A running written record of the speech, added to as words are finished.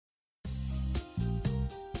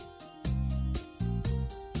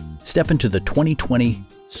Step into the 2020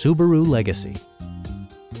 Subaru Legacy.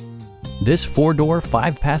 This four-door,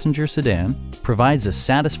 five-passenger sedan provides a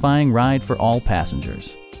satisfying ride for all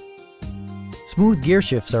passengers. Smooth gear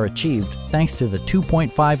shifts are achieved thanks to the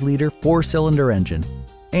 2.5-liter four-cylinder engine.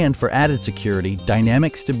 And for added security,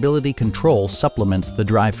 dynamic stability control supplements the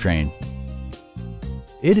drivetrain.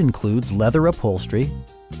 It includes leather upholstery,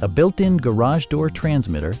 a built-in garage door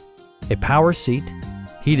transmitter, a power seat,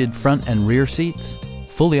 heated front and rear seats,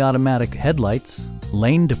 fully automatic headlights,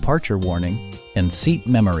 lane departure warning, and seat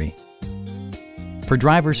memory. For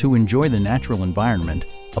drivers who enjoy the natural environment,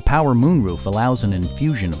 a power moonroof allows an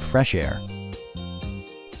infusion of fresh air.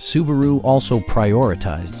 Subaru also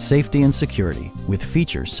prioritized safety and security with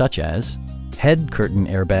features such as head curtain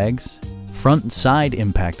airbags, front and side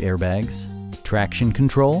impact airbags, traction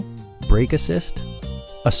control, brake assist,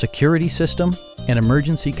 a security system, an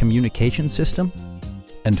emergency communication system,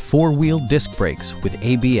 and four-wheel disc brakes with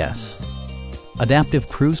ABS. Adaptive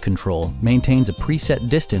Cruise Control maintains a preset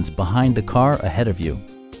distance behind the car ahead of you,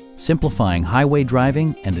 simplifying highway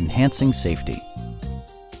driving and enhancing safety.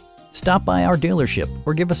 Stop by our dealership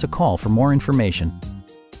or give us a call for more information.